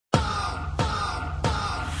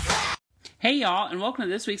Hey y'all, and welcome to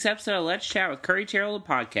this week's episode of Let's Chat with Curry Terrell, the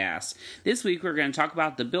podcast. This week we're going to talk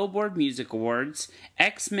about the Billboard Music Awards,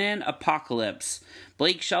 X-Men Apocalypse,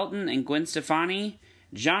 Blake Shelton and Gwen Stefani,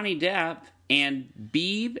 Johnny Depp, and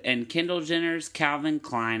Biebe and Kendall Jenner's Calvin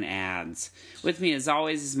Klein ads. With me as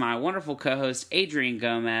always is my wonderful co-host Adrian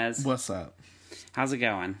Gomez. What's up? How's it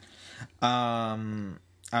going? I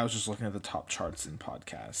was just looking at the top charts in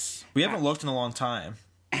podcasts. We haven't looked in a long time.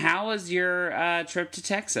 How was your trip to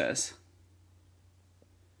Texas?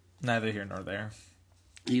 Neither here nor there.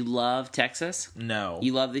 You love Texas? No.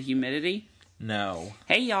 You love the humidity? No.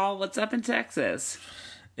 Hey y'all, what's up in Texas?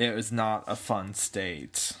 It was not a fun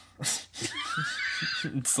state.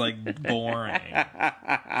 It's like boring.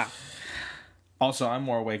 Also, I'm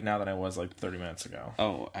more awake now than I was like 30 minutes ago.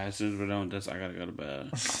 Oh, as soon as we're done with this, I gotta go to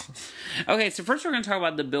bed. Okay, so first we're gonna talk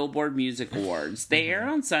about the Billboard Music Awards. They aired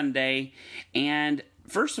on Sunday, and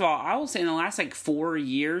first of all, I will say in the last 4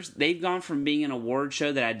 years, they've gone from being an award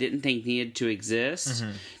show that I didn't think needed to exist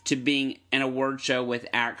to being an award show with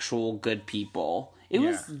actual good people. It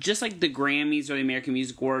was just like the Grammys or the American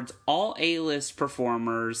Music Awards, all A-list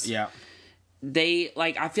performers. Yeah. They,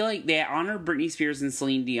 I feel like they honored Britney Spears and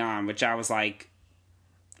Celine Dion, which I was like,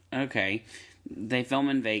 okay. They film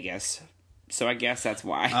in Vegas, so I guess that's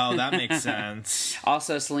why. Oh, that makes sense.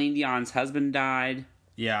 Also, Celine Dion's husband died.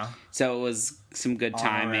 Yeah. So it was some good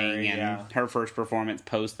timing, and her first performance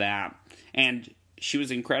post that. And she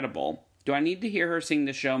was incredible. Do I need to hear her sing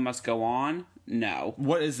The Show Must Go On? No.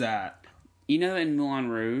 What is that? You know in Moulin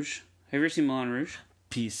Rouge? Have you ever seen Moulin Rouge?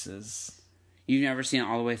 Pieces. You've never seen it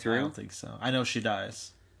all the way through? I don't think so. I know she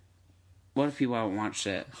dies. What if people haven't watched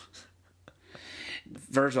it?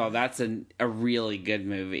 First of all, that's a really good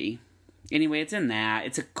movie. Anyway, it's in that.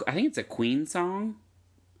 I think it's a Queen song.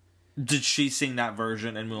 Did she sing that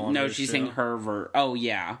version in Moulin Rouge? No, she sang her Oh,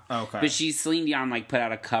 yeah. Okay. But Celine Dion put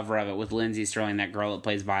out a cover of it with Lindsay Sterling, that girl that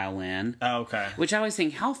plays violin. Oh, okay. Which I always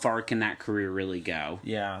think, how far can that career really go?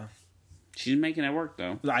 Yeah. She's making it work,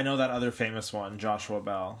 though. I know that other famous one, Joshua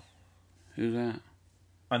Bell. Who's that?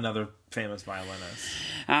 Another famous violinist.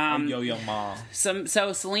 Yo-Yo Ma.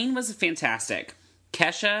 So Celine was fantastic.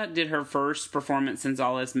 Kesha did her first performance since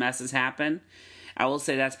all this mess has happened. I will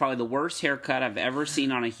say that's probably the worst haircut I've ever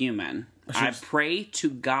seen on a human. I pray to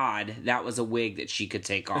God that was a wig that she could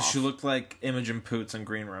take off. She looked like Imogen Poots in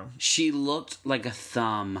Green Room. She looked like a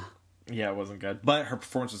thumb. Yeah, it wasn't good. But her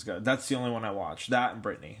performance was good. That's the only one I watched. That and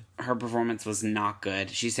Britney. Her performance was not good.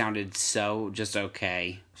 She sounded so just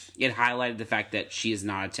okay. It highlighted the fact that she is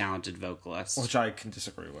not a talented vocalist. Which I can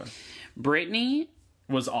disagree with. Britney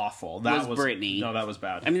was awful. That was Britney. No, that was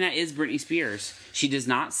bad. I mean, that is Britney Spears. She does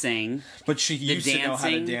not sing. But she used to know how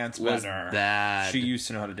to dance better. Was bad. She used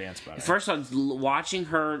to know how to dance better. First of all, watching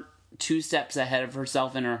her 2 steps ahead of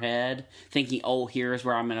herself in her head, thinking, oh, here's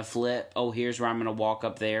where I'm going to flip. Oh, here's where I'm going to walk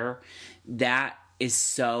up there. That is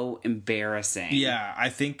so embarrassing. Yeah, I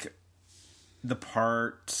think the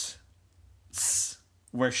part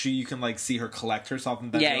where you can see her collect herself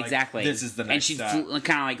and then exactly. This is the next step. And she'd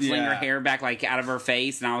kind of fling her hair back out of her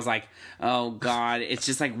face, and I was like, oh God, it's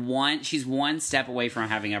just she's one step away from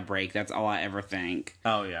having a break. That's all I ever think.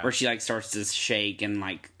 Oh yeah. Where she starts to shake and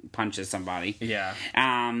punches somebody. Yeah.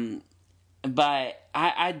 But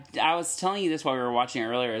I was telling you this while we were watching it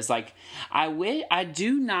earlier, is I wish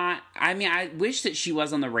that she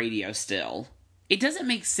was on the radio still. It doesn't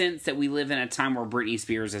make sense that we live in a time where Britney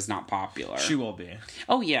Spears is not popular. She will be.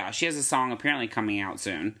 Oh, yeah. She has a song apparently coming out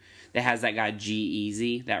soon that has that guy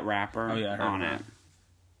G-Eazy, that rapper, on it.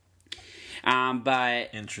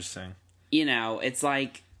 But... Interesting. It's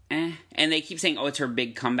And they keep saying, oh, it's her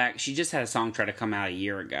big comeback. She just had a song try to come out a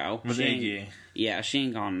year ago. With Iggy. Yeah, she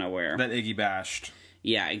ain't gone nowhere. That Iggy bashed.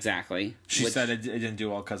 Yeah, exactly. She said it didn't do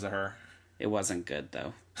well because of her. It wasn't good,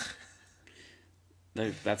 though.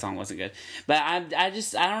 That song wasn't good. But I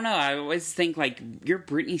don't know. I always think, you're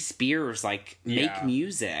Britney Spears. Make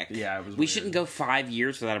music. Yeah, it was We shouldn't go 5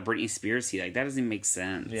 years without a Britney Spears hit. That doesn't even make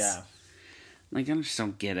sense. Yeah. I just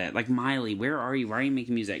don't get it. Miley, where are you? Why are you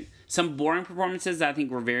making music? Some boring performances that I think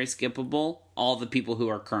were very skippable. All the people who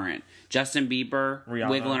are current. Justin Bieber, Rihanna.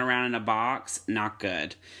 Wiggling Around in a Box, not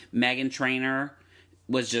good. Meghan Trainor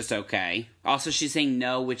was just okay. Also, she's saying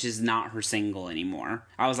No, which is not her single anymore.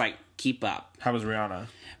 I was like, keep up. How was Rihanna?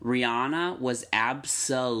 Rihanna was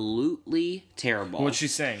absolutely terrible. What'd she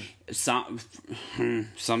sing? Some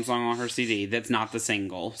song on her CD that's not the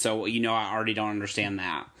single. So, I already don't understand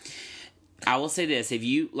that. I will say this: if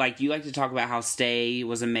you like to talk about how Stay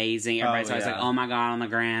was amazing, everybody's always like, "Oh my god!" On the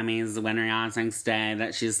Grammys, when Rihanna sang "Stay,"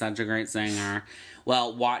 that she's such a great singer.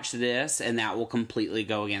 Well, watch this, and that will completely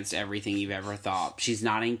go against everything you've ever thought. She's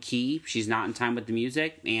not in key, she's not in time with the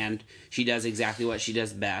music, and she does exactly what she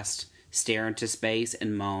does best: stare into space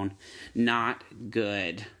and moan. Not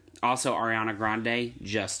good. Also, Ariana Grande,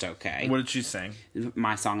 just okay. What did she sing?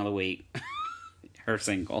 My song of the week, her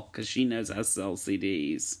single, because she knows how to sell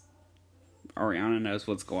CDs. Ariana knows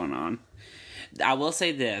what's going on. I will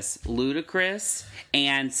say this: Ludacris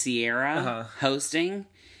and Sierra hosting.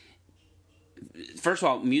 First of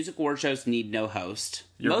all, music award shows need no host.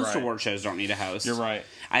 Most award shows don't need a host. You're right.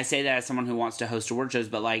 I say that as someone who wants to host award shows,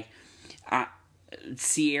 but like,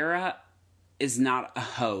 Sierra is not a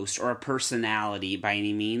host or a personality by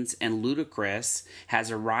any means, and Ludacris has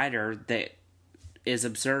a writer that is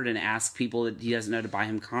absurd and asks people that he doesn't know to buy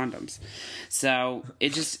him condoms. So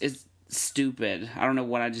it just is stupid. I don't know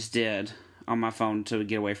what I just did on my phone to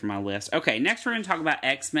get away from my list. Okay, next we're going to talk about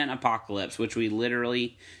X-Men Apocalypse, which we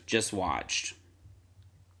literally just watched.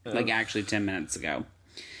 Like actually 10 minutes ago.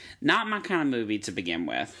 Not my kind of movie to begin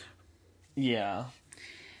with. Yeah.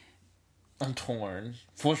 I'm torn.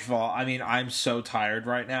 First of all, I mean, I'm so tired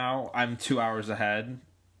right now. I'm 2 hours ahead.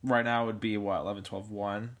 Right now would be, 11, 12,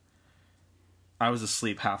 1. I was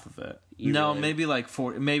asleep half of it. Maybe like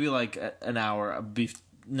 4, maybe like an hour.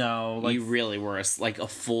 You really were like a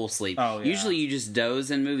full sleep. Oh, yeah. Usually you just doze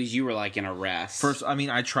in movies. You were like in a rest. First, I mean,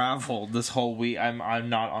 I traveled this whole week. I'm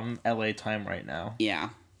not on LA time right now. Yeah.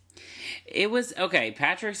 It was, okay,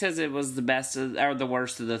 Patrick says it was the best or the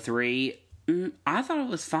worst of the three. I thought it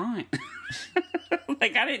was fine.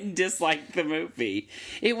 Like, I didn't dislike the movie.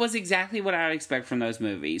 It was exactly what I would expect from those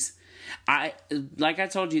movies. Like I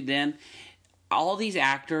told you then, all these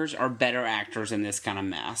actors are better actors in this kind of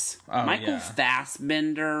mess. Michael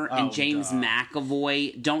Fassbender and James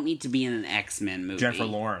McAvoy don't need to be in an X-Men movie. Jennifer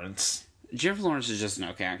Lawrence is just an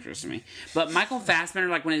okay actress to me. But Michael Fassbender,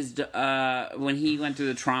 like when he went through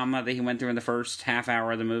the trauma that he went through in the first half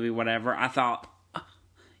hour of the movie, whatever, I thought,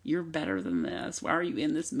 you're better than this. Why are you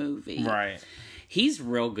in this movie? Right. He's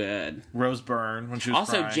real good. Rose Byrne when she was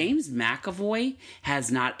also crying. James McAvoy has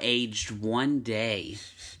not aged one day.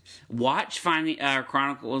 Watch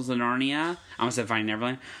Chronicles of Narnia. I almost said Finding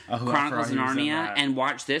Neverland. Chronicles of Narnia, and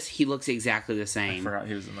watch this. He looks exactly the same. I forgot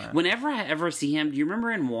he was in that. Whenever I ever see him, do you remember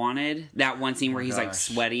in Wanted that one scene where he's like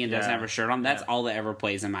sweaty and doesn't have a shirt on? That's all that ever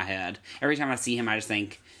plays in my head. Every time I see him, I just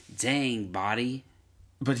think, "Dang, body."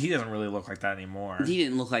 But he doesn't really look like that anymore. He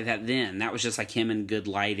didn't look like that then. That was just like him in good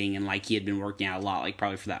lighting, and like he had been working out a lot, like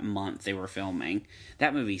probably for that month they were filming.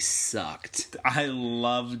 That movie sucked. I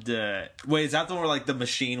loved it. Wait, is that the one where like the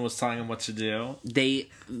machine was telling him what to do? They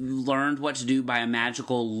learned what to do by a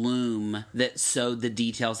magical loom that sewed the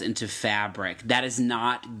details into fabric. That is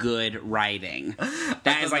not good writing.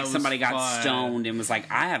 That is like somebody got stoned and was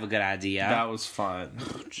like, I have a good idea. That was fun.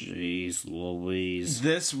 Jeez Louise.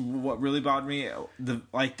 What really bothered me, the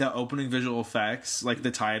opening visual effects, like the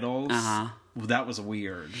titles. That was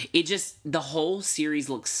weird. The whole series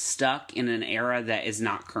looks stuck in an era that is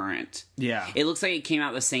not current. Yeah. It looks like it came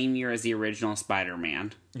out the same year as the original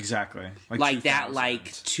Spider-Man. Exactly. Like that,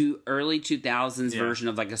 early 2000s version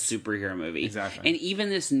of like a superhero movie. Exactly. And even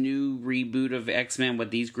this new reboot of X-Men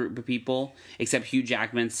with these group of people, except Hugh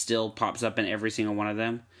Jackman still pops up in every single one of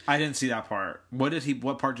them. I didn't see that part. What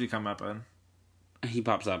part did he come up in? He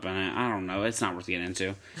pops up in it. I don't know. It's not worth getting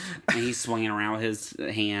into. And he's swinging around with his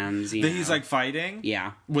hands. He's like fighting?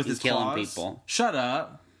 Yeah. With his killing claws? People. Shut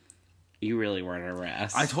up. You really were at a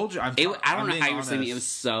rest. I told you. I don't know how you were sleeping. It was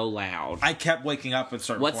so loud. I kept waking up at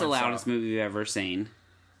certain What's points. the loudest movie you've ever seen?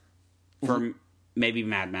 For maybe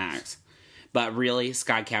Mad Max. But really,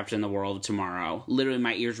 Sky Captain: The World of Tomorrow. Literally,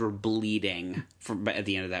 my ears were bleeding at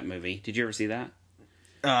the end of that movie. Did you ever see that?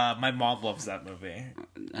 My mom loves that movie.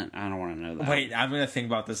 I don't want to know that. Wait, I'm going to think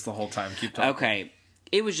about this the whole time. Keep talking. Okay.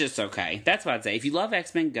 It was just okay. That's what I'd say. If you love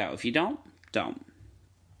X-Men, go. If you don't, don't.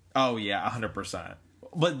 Oh, yeah, 100%.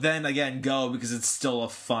 But then again, go because it's still a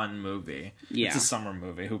fun movie. Yeah. It's a summer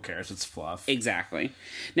movie. Who cares? It's fluff. Exactly.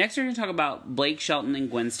 Next, we're going to talk about Blake Shelton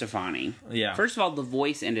and Gwen Stefani. Yeah. First of all, The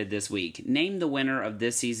Voice ended this week. Name the winner of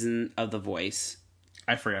this season of The Voice.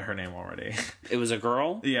 I forgot her name already. It was a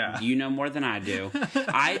girl? Yeah. You know more than I do.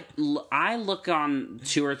 I look on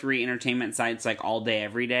 2 or 3 entertainment sites like all day,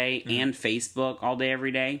 every day, and Facebook all day,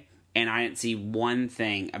 every day, and I didn't see one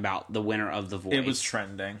thing about the winner of The Voice. It was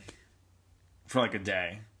trending for like a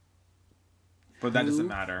day. But that doesn't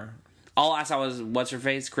matter. All I saw was, what's her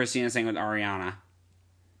face? Christina sang with Ariana.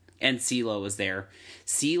 And CeeLo was there.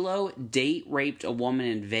 CeeLo date raped a woman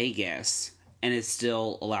in Vegas and is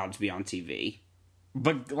still allowed to be on TV.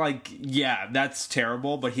 But, like, yeah, that's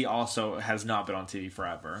terrible, but he also has not been on TV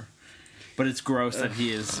forever. But it's gross that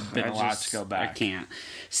he has been allowed to go back. I can't.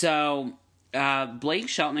 So, Blake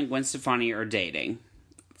Shelton and Gwen Stefani are dating.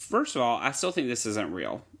 First of all, I still think this isn't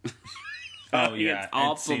real. Oh, yeah. It's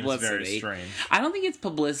all it publicity. seems very strange. I don't think it's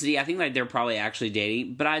publicity. I think like they're probably actually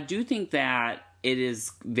dating, but I do think that it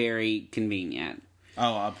is very convenient.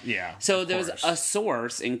 Oh, yeah. So there's a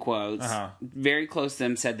source, in quotes, very close to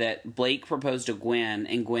them, said that Blake proposed to Gwen,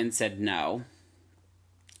 and Gwen said no.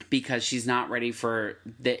 Because she's not ready for...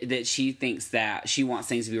 That she thinks that she wants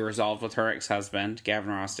things to be resolved with her ex-husband,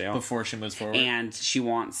 Gavin Rossdale. Before she moves forward. And she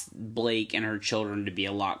wants Blake and her children to be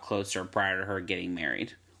a lot closer prior to her getting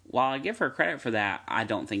married. While I give her credit for that, I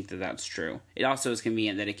don't think that that's true. It also is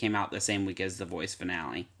convenient that it came out the same week as The Voice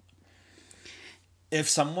finale.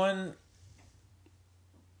 If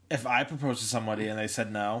I proposed to somebody and they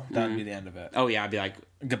said no, that would be the end of it. Oh, yeah, I'd be like...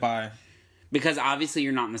 Goodbye. Because obviously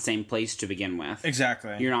you're not in the same place to begin with.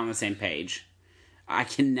 Exactly. You're not on the same page. I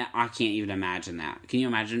can't even imagine that. Can you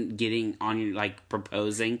imagine getting on your, like,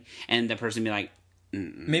 proposing and the person be like...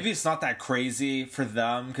 Mm-mm. Maybe it's not that crazy for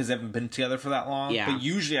them because they haven't been together for that long. Yeah. But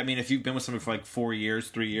usually, I mean, if you've been with somebody for like 4 years,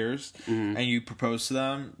 3 years, and you propose to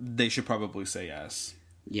them, they should probably say yes.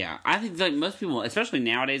 Yeah, I think like most people, especially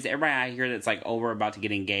nowadays, everybody I hear that's like about to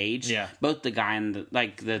get engaged. Yeah, both the guy and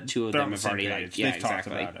the two of them have already like they've talked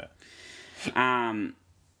about it.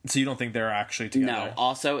 So you don't think they're actually together? No.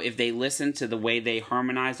 Also, if they listen to the way they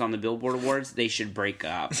harmonized on the Billboard Awards, they should break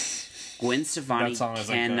up. Gwen Stefani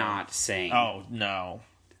cannot sing. Oh no,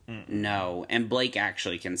 no, and Blake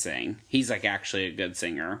actually can sing. He's like actually a good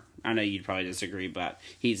singer. I know you'd probably disagree, but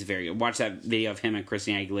he's very good. Watch that video of him and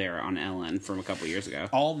Christina Aguilera on Ellen from a couple years ago.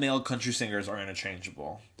 All male country singers are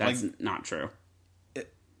interchangeable. That's not true.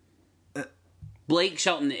 Blake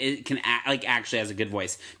Shelton can actually has a good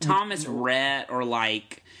voice. Thomas Rhett or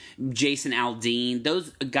like Jason Aldean, those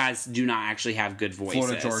guys do not actually have good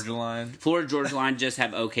voices. Florida Georgia Line just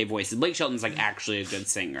have okay voices. Blake Shelton's like actually a good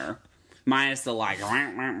singer. Minus the like,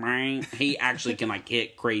 he actually can like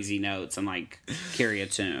hit crazy notes and like carry a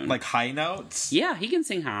tune. Like high notes? Yeah, he can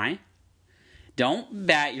sing high. Don't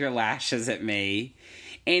bat your lashes at me.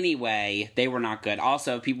 Anyway, they were not good.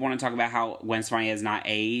 Also, people want to talk about how Gwen Stefani has not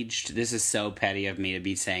aged. This is so petty of me to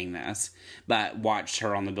be saying this. But watch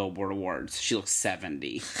her on the Billboard Awards. She looks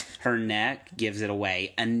 70. Her neck gives it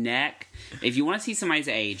away. A neck, if you want to see somebody's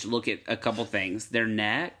age, look at a couple things. Their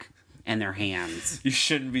neck and their hands. You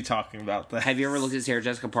shouldn't be talking about that. Have you ever looked at Sarah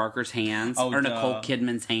Jessica Parker's hands? Oh, or Nicole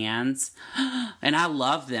Kidman's hands? And I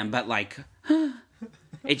love them, but like...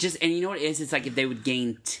 It just, and you know what it is? It's like if they would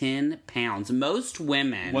gain 10 pounds. Most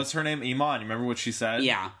women... What's her name? Iman. You remember what she said?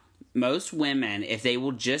 Yeah. Most women, if they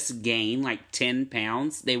will just gain like 10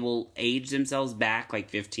 pounds, they will age themselves back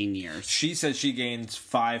like 15 years. She said she gains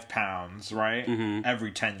 5 pounds, right? Mm-hmm.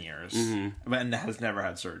 Every 10 years. Mm-hmm. And has never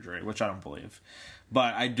had surgery, which I don't believe.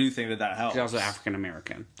 But I do think that helps. She's also African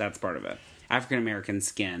American. That's part of it. African American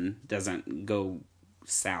skin doesn't go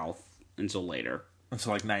south until later.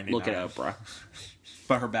 Until like 99. Look at Oprah.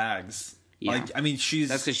 But her bags. Yeah. Like, I mean,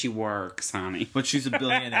 That's because she works, honey. But she's a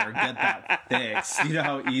billionaire. Get that fixed. You know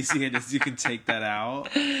how easy it is. You can take that out.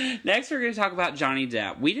 Next, we're going to talk about Johnny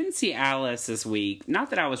Depp. We didn't see Alice this week. Not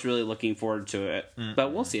that I was really looking forward to it,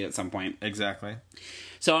 but we'll see it at some point. Exactly.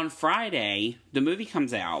 So on Friday, the movie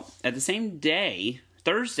comes out. At the same day,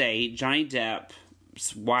 Thursday, Johnny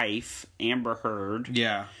Depp's wife, Amber Heard,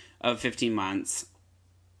 of 15 months,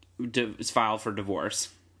 is filed for divorce.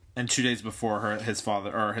 And 2 days before his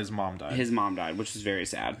mom died. His mom died, which was very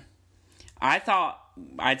sad. I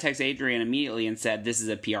texted Adrian immediately and said this is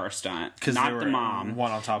a PR stunt. Not the mom.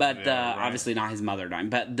 One on top but of the other, right? Obviously not his mother dying.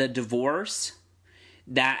 But the divorce,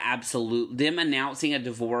 them announcing a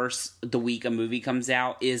divorce the week a movie comes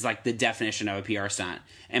out is like the definition of a PR stunt.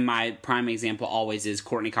 And my prime example always is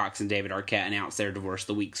Courtney Cox and David Arquette announced their divorce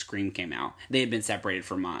the week Scream came out. They had been separated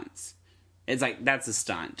for months. It's like, that's a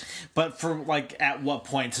stunt. But for, like, at what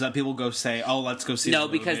point? So that people go say, oh, let's go see the movie?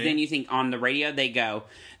 No, because then you think on the radio, they go,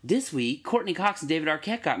 this week, Courtney Cox and David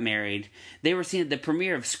Arquette got married. They were seen at the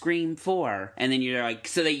premiere of Scream 4. And then you're like,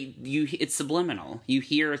 so it's subliminal. You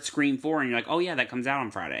hear Scream 4 and you're like, oh yeah, that comes out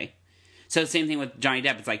on Friday. So same thing with Johnny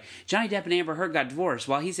Depp. It's like, Johnny Depp and Amber Heard got divorced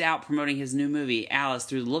while he's out promoting his new movie, Alice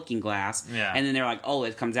Through the Looking Glass. Yeah. And then they're like, oh,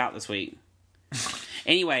 it comes out this week.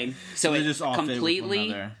 Anyway, so it just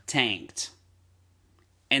completely tanked.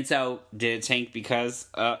 And so, did it tank because...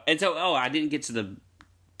 I didn't get to the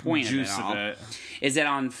point juice of of it, it. is that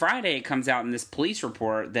on Friday it comes out in this police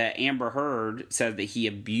report that Amber Heard said that he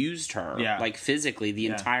abused her, like physically, the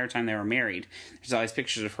entire time they were married. There's all these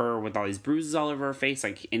pictures of her with all these bruises all over her face,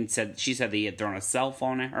 like, and she said that he had thrown a cell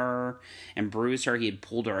phone at her and bruised her. He had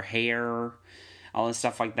pulled her hair, all this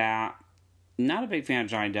stuff like that. Not a big fan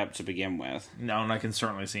of Johnny Depp to begin with. No, and I can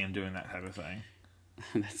certainly see him doing that type of thing.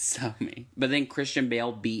 That's so me. But then Christian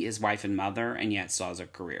Bale beat his wife and mother, and yet still has a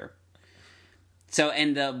career. So,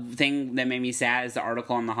 and the thing that made me sad is the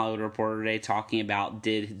article on the Hollywood Reporter today talking about,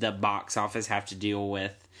 did the box office have to deal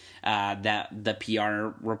with the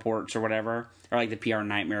PR reports or whatever, or like the PR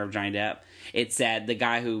nightmare of Johnny Depp. It said, the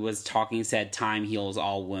guy who was talking said, time heals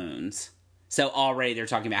all wounds. So already they're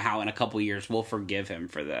talking about how in a couple years we'll forgive him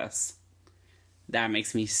for this. That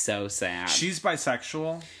makes me so sad. She's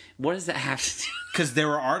bisexual. What does that have to do? Because there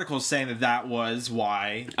were articles saying that was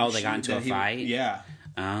why. Oh, they got into a fight? Yeah.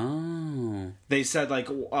 Oh. They said, like,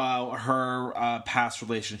 her past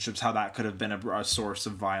relationships, how that could have been a source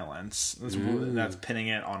of violence. That's pinning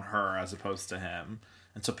it on her as opposed to him.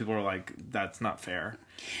 And so people are like, that's not fair.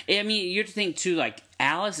 I mean, you have to think, too, like,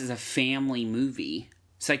 Alice is a family movie.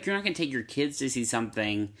 It's like, you're not going to take your kids to see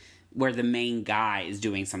something where the main guy is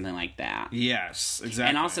doing something like that. Yes, exactly.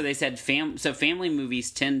 And also they said family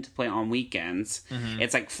movies tend to play on weekends. Mm-hmm.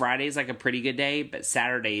 It's like Friday's like a pretty good day, but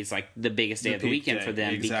Saturday's like the biggest day of the weekend for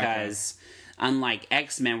them, because unlike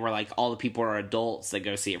X-Men where like all the people are adults that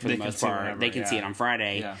go see it for the most part, whenever, they can see it on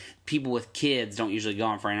Friday. Yeah. People with kids don't usually go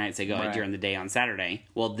on Friday nights, they go during the day on Saturday.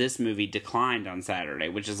 Well, this movie declined on Saturday,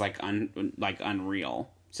 which is like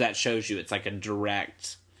unreal. So that shows you it's like a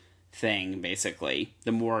direct thing, basically.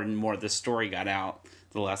 The more and more the story got out,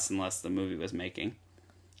 the less and less the movie was making.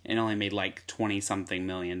 It only made like $20-something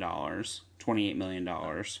million. $28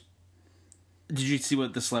 million. Did you see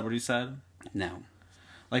what the celebrity said? No.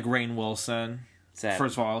 Like Rainn Wilson. Said,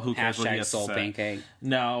 first of all, who cares what he has soul to say? Pancake.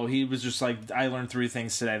 No, he was just like, I learned 3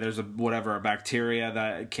 things today. There's a bacteria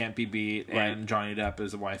that can't be beat, and Johnny Depp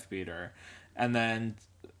is a wife beater. And then,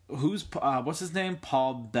 what's his name?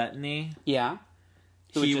 Paul Bettany? Yeah.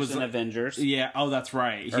 He was in Avengers. Yeah. Oh, that's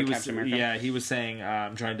right. He was. Yeah, he was saying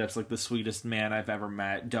Johnny Depp's like the sweetest man I've ever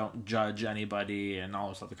met. Don't judge anybody and all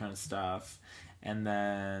this other kind of stuff. And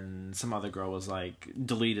then some other girl was like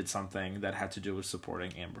deleted something that had to do with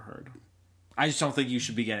supporting Amber Heard. I just don't think you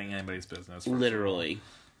should be getting anybody's business. Literally,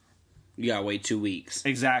 you gotta wait 2 weeks.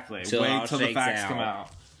 Exactly. Wait till the facts come out.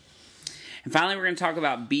 And finally, we're going to talk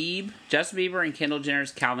about Justin Bieber and Kendall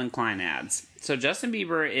Jenner's Calvin Klein ads. So Justin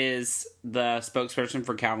Bieber is the spokesperson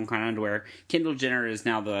for Calvin Klein underwear. Kendall Jenner is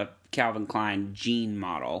now the Calvin Klein jean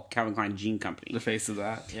model, Calvin Klein Jean Company. The face of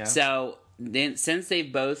that, yeah. So then, since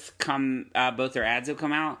they've both both their ads have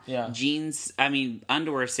come out,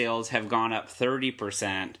 underwear sales have gone up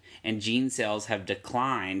 30%, and jean sales have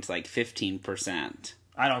declined like 15%.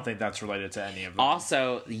 I don't think that's related to any of them.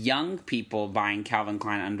 Also, young people buying Calvin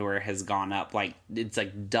Klein underwear has gone up, like, it's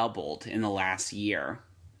like doubled in the last year.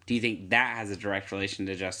 Do you think that has a direct relation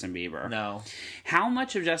to Justin Bieber? No. How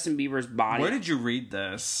much of Justin Bieber's body... Where did you read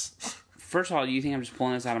this? First of all, do you think I'm just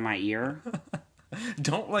pulling this out of my ear?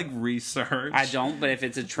 Don't, like, research. I don't, but if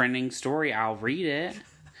it's a trending story, I'll read it.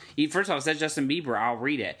 First of all, it says Justin Bieber, I'll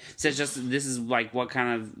read it. It says this is, like, what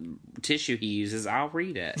kind of tissue he uses, I'll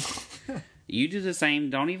read it. You do the same.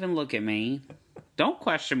 Don't even look at me. Don't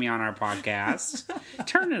question me on our podcast.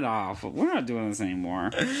 Turn it off. We're not doing this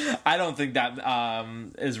anymore. I don't think that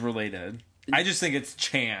is related. I just think it's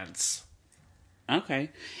chance. Okay.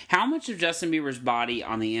 How much of Justin Bieber's body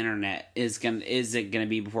on the internet is it gonna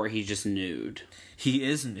be before he's just nude? He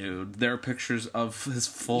is nude. There are pictures of his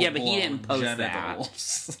full but he didn't post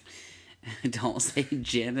genitals. That. Don't say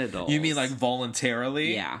genitals. You mean like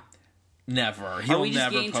voluntarily? Yeah. Never. Are we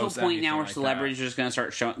just getting to a point now where celebrities are just going to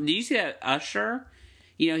start showing... Do you see that Usher?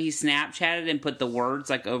 You know, he Snapchatted and put the words,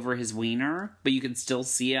 like, over his wiener, but you can still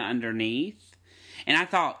see it underneath. And I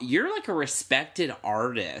thought, you're, like, a respected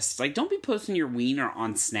artist. Like, don't be posting your wiener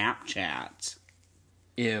on Snapchat.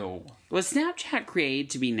 Ew. Was Snapchat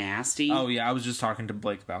created to be nasty? Oh, yeah. I was just talking to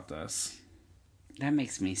Blake about this. That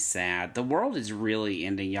makes me sad. The world is really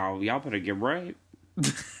ending, y'all. Y'all better get right.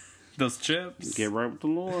 Those chips. Get right with the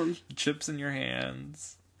Lord. Chips in your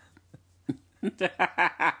hands. Did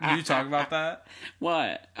you talk about that?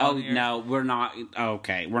 What? No, we're not.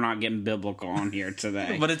 Okay, we're not getting biblical on here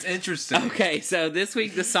today. But it's interesting. Okay, so this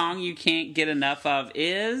week the song you can't get enough of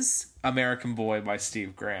is... American Boy by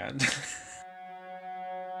Steve Grand.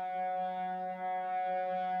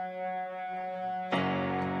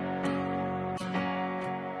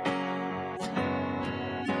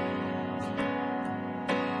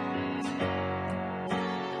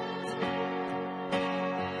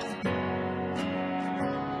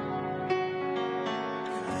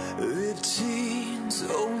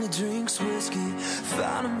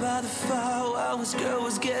 Drowning by the fire while this girl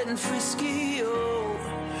was getting frisky. Oh,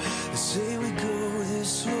 they say we go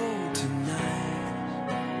this road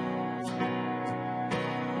tonight.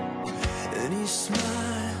 And he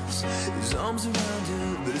smiles, his arms around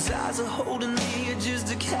her, but his eyes are holding me. You're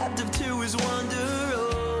just a captive to his wonder.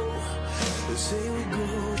 Oh, they say we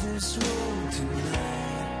go this road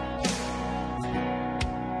tonight.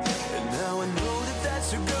 And now I know that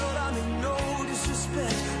that's a girl, I mean no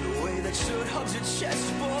disrespect. The way that shirt hugs your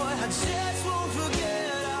chest, boy, I just won't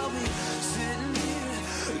forget. I'll be sitting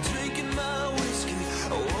here drinking my whiskey.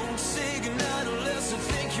 I won't say goodnight unless I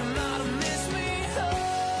think you might have missed me.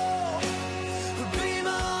 Oh, be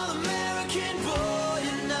my all-American boy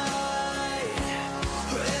tonight.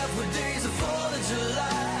 Every day's the 4th of July.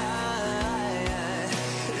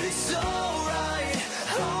 It's alright,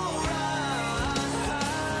 alright.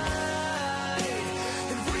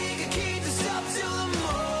 If we could keep this up till the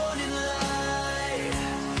morning light,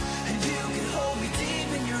 and you can hold me deep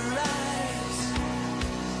in your eyes.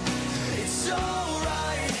 It's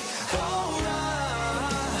alright, alright.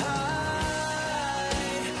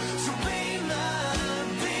 So be my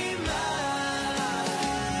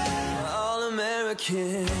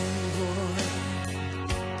all-American boy.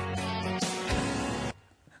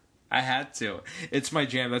 I had to. It's my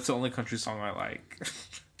jam. That's the only country song I like.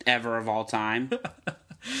 Ever of all time.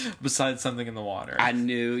 Besides Something in the Water. I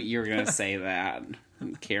knew you were going to say that.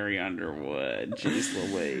 Carrie Underwood. Jeez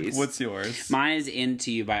Louise. What's yours? Mine is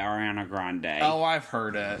Into You by Ariana Grande. Oh, I've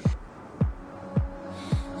heard it.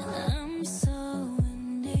 I'm so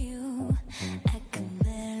into you, I can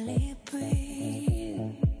barely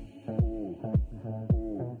breathe.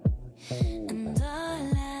 And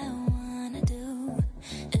all I wanna do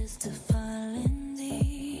is to fall in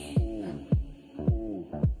deep.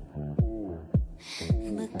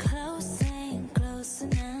 But close ain't close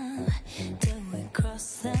enough till we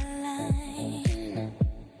cross the line.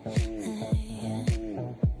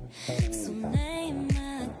 So name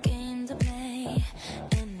a game to play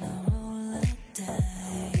and I'll roll the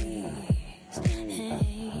dice.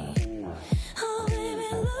 Hey. Oh baby,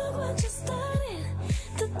 look what you started.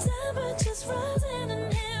 The temperature's rising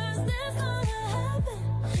and here is this gonna happen.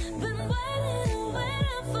 Been waiting and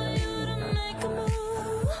waiting for you to make a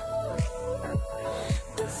move.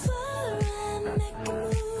 Before I make a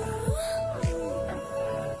move.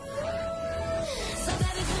 So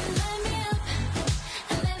baby, come light me up.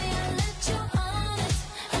 And baby, I'll let you on it.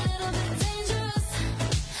 A little bit dangerous,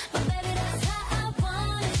 but baby, that's how I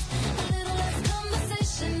want it. A little less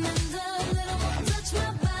conversation and a little more touch my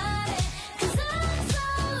body. 'Cause I'm so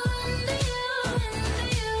into you, into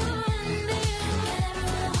you, into you. Got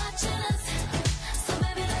everyone watching us, so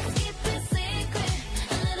baby, let's keep it secret.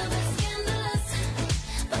 A little bit scandalous,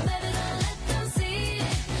 but baby, don't let them see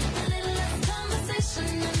it. A little less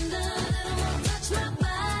conversation and a little more touch my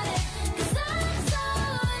body. 'Cause I'm so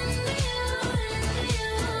into you,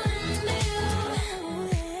 into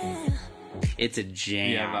you. It's a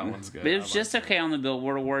jam. Yeah, that one's good. But it I was like just okay on the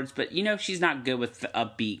Billboard Awards, but you know she's not good with the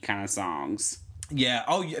upbeat kind of songs. Yeah.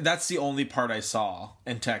 Oh, yeah, that's the only part I saw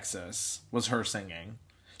in Texas was her singing.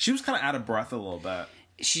 She was kind of out of breath a little bit.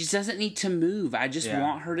 She doesn't need to move. I just Yeah.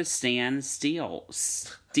 want her to stand still.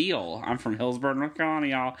 Still. I'm from Hillsborough, North Carolina,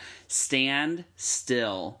 y'all. Stand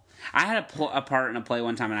still. I had a part in a play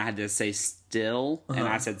one time, and I had to say still, and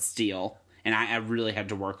I said steal, and I really had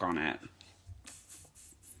to work on it.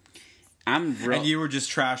 I'm real. And you were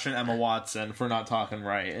just trashing Emma Watson for not talking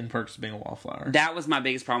right in Perks of Being a Wallflower. That was my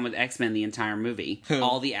biggest problem with X-Men the entire movie. Who?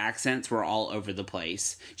 All the accents were all over the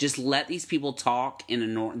place. Just let these people talk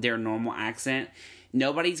in their normal accent.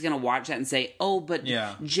 Nobody's going to watch that and say, oh, but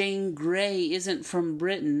Yeah. Jane Grey isn't from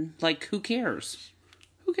Britain. Like, who cares?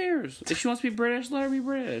 Who cares? If she wants to be British, let her be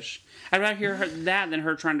British. I'd rather hear that than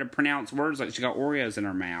her trying to pronounce words like she got Oreos in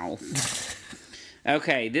her mouth.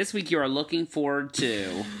 Okay, this week you are looking forward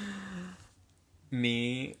to...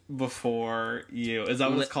 Me Before You. Is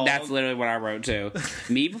that what it's called? That's literally what I wrote too.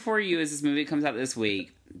 Me Before You is this movie that comes out this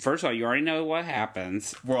week. First of all, you already know what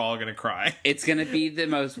happens. We're all gonna cry. It's going to be the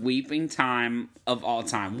most weeping time of all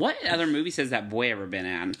time. What other movie has that boy ever been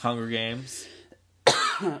in? Hunger Games.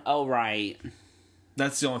 Oh, right.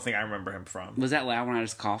 That's the only thing I remember him from. Was that loud when I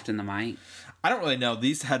just coughed in the mic? I don't really know.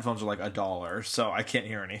 These headphones are like $1, so I can't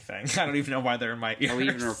hear anything. I don't even know why they're in my ears. Are we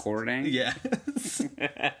even recording? Yes.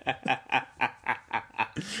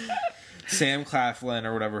 Sam Claflin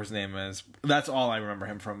or whatever his name is. That's all I remember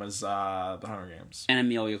him from is the Hunger Games. And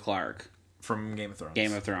Amelia Clark. From Game of Thrones.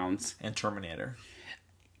 Game of Thrones. And Terminator.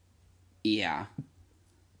 Yeah. It's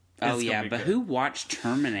Oh, gonna yeah, be but good. who watched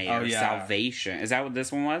Terminator Oh, yeah. Salvation? Is that what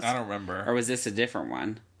this one was? I don't remember. Or was this a different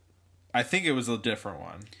one? I think it was a different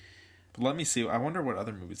one. But let me see. I wonder what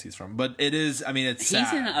other movies he's from. But it is. I mean, it's He's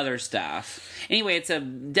sad. in other stuff. Anyway, it's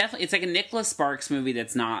like a Nicholas Sparks movie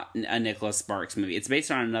that's not a Nicholas Sparks movie. It's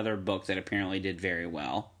based on another book that apparently did very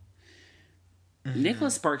well.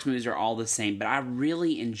 Nicholas Sparks movies are all the same, but I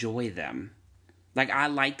really enjoy them. Like I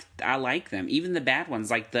like them, even the bad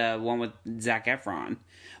ones, like the one with Zac Efron.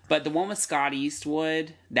 But the one with Scott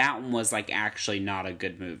Eastwood, that one was like actually not a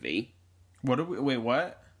good movie. Wait,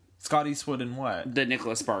 what? Scott Eastwood and what? The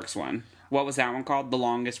Nicholas Sparks one. What was that one called? The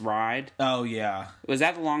Longest Ride? Oh, yeah. Was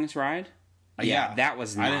that The Longest Ride? Yeah. That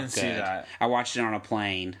was not I didn't good. see that. I watched it on a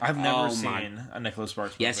plane. I've never Oh, my- seen a Nicholas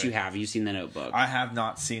Sparks movie. Yes, you have. You've seen The Notebook. I have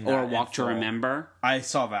not seen that. Or in Walk to full. Remember. I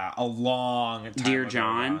saw that a long time Dear ago.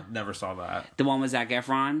 John. Never saw that. The one with Zac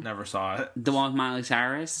Efron. Never saw it. The one with Miley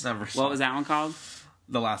Cyrus. Never saw What was that one called?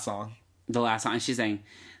 The last song. The last song. She's saying,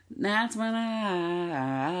 "That's when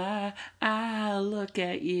I look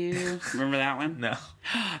at you." Remember that one? No.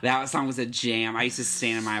 That song was a jam. I used to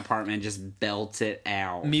stand in my apartment and just belt it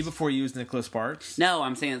out. Me Before You is Nicholas Sparks? No,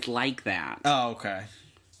 I'm saying it's like that. Oh, okay.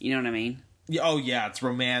 You know what I mean? Oh, yeah. It's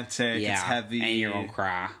romantic. Yeah. It's heavy. And you're gonna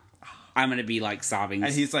cry. I'm gonna be like sobbing.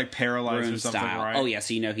 And he's like paralyzed room or something, style. right? Oh yeah,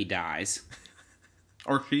 so you know he dies.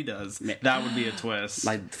 Or she does. That would be a twist.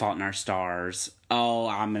 Like Fault in Our Stars. Oh,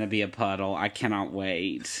 I'm gonna be a puddle. I cannot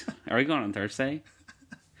wait. Are we going on Thursday?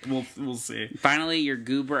 We'll see. Finally, your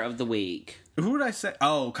goober of the week. Who would I say?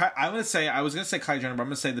 Oh, I was gonna say Kylie Jenner, but I'm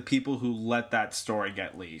gonna say the people who let that story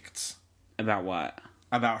get leaked About what?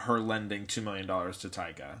 about her lending $2 million to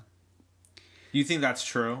Tyga. You think that's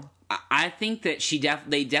true? I think that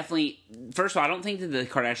they definitely. First of all, I don't think that the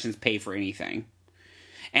Kardashians pay for anything,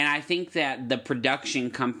 and I think that the production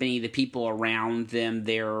company, the people around them,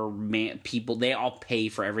 people, they all pay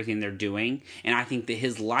for everything they're doing. And I think that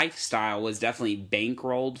his lifestyle was definitely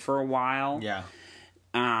bankrolled for a while. Yeah.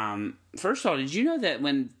 First of all, did you know that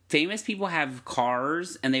when famous people have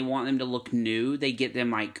cars and they want them to look new, they get them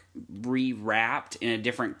like rewrapped in a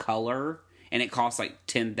different color, and it costs like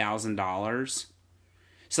 $10,000.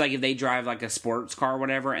 So, like, if they drive, like, a sports car or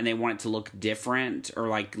whatever, and they want it to look different or,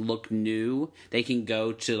 like, look new, they can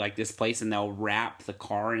go to, like, this place and they'll wrap the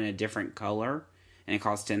car in a different color, and it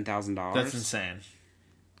costs $10,000. That's insane.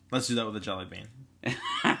 Let's do that with a jelly bean.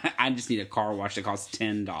 I just need a car wash that costs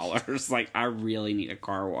 $10. Like, I really need a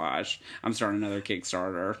car wash. I'm starting another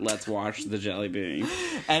Kickstarter. Let's wash the jelly bean.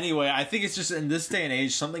 Anyway, I think it's just in this day and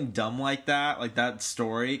age, something dumb like that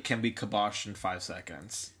story, can be kiboshed in 5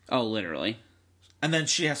 seconds. Oh, literally. And then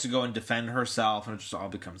she has to go and defend herself, and it just all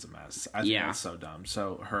becomes a mess. I think Yeah. that's so dumb.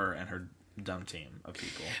 So her and her dumb team of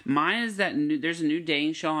people. Mine is that there's a new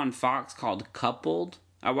dating show on Fox called Coupled.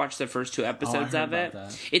 I watched the first 2 episodes heard of it. about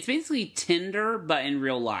that. It's basically Tinder, but in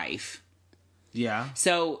real life. Yeah.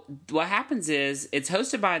 So what happens is it's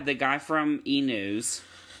hosted by the guy from E! News.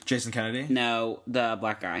 Jason Kennedy? No, the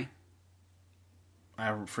black guy.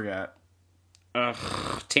 I forget.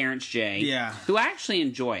 Terrence J. Yeah. Who I actually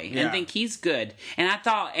enjoy and Yeah. think he's good. And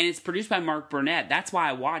it's produced by Mark Burnett. That's why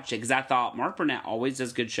I watched it, because I thought Mark Burnett always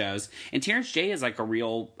does good shows. And Terrence J is like a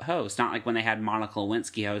real host, not like when they had Monica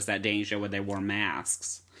Lewinsky host that dating show where they wore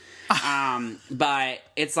masks. But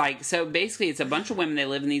it's like, so basically it's a bunch of women, they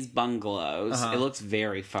live in these bungalows. It looks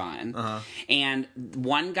very fun. And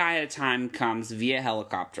one guy at a time comes via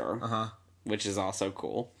helicopter, which is also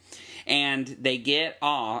cool. And they get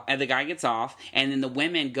off, and the guy gets off, and then the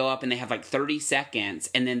women go up and they have like 30 seconds,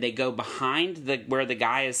 and then they go behind where the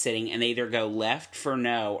guy is sitting, and they either go left for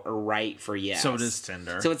no or right for yes. So it is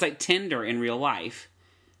Tinder. So it's like Tinder in real life.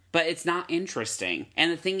 But it's not interesting.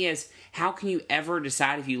 And the thing is, how can you ever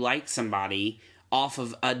decide if you like somebody off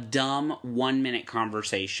of a dumb 1-minute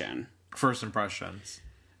conversation? First impressions.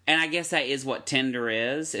 And I guess that is what Tinder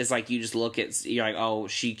is. It's like you just look at, you're like, oh,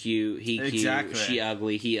 she cute, he cute, Exactly. she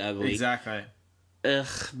ugly, he ugly. Exactly. Ugh,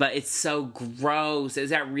 but it's so gross. Is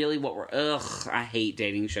that really what we're... Ugh, I hate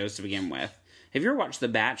dating shows to begin with. Have you ever watched The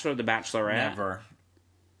Bachelor or The Bachelorette? Never.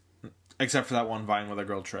 Except for that one Vine where the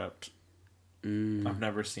girl tripped. I've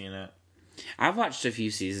never seen it. I've watched a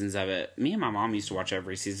few seasons of it. Me and my mom used to watch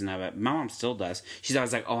every season of it. My mom still does. She's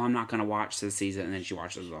always like, oh, I'm not going to watch this season. And then she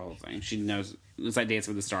watches the whole thing. She knows. It's like Dance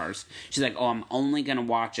with the Stars. She's like, oh, I'm only going to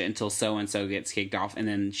watch it until so-and-so gets kicked off. And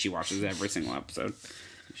then she watches every single episode.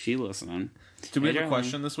 She listening. Did we Hey, have a Darlene.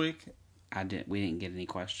 question this week? We didn't get any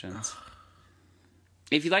questions.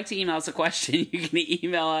 If you'd like to email us a question, you can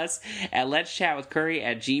email us at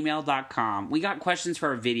letschatwithcurry@gmail.com. We got questions for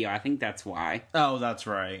our video. I think that's why. Oh, that's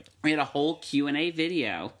right. We had a whole Q&A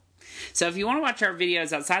video. So if you want to watch our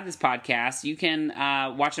videos outside this podcast, you can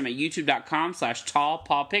watch them at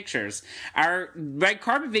youtube.com/tallpawpictures. Our red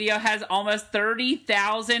carpet video has almost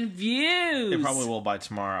 30,000 views. It probably will by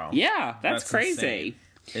tomorrow. Yeah, that's crazy.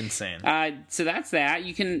 Insane. So that's that.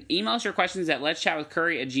 You can email us your questions at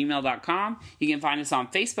letschatwithcurry@gmail.com. You can find us on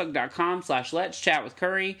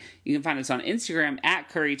facebook.com/letschatwithcurry. You can find us on Instagram at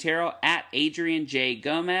CurryTarot, at Adrian J.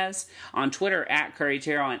 Gomez, on Twitter at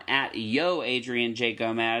CurryTarot, and at Yo Adrian J.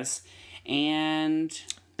 Gomez. And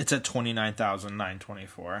It's at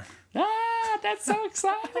 29,924. that's so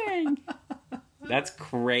exciting. That's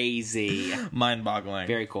crazy. Mind-boggling.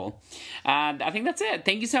 Very cool. I think that's it.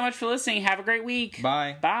 Thank you so much for listening. Have a great week.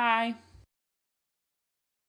 Bye. Bye.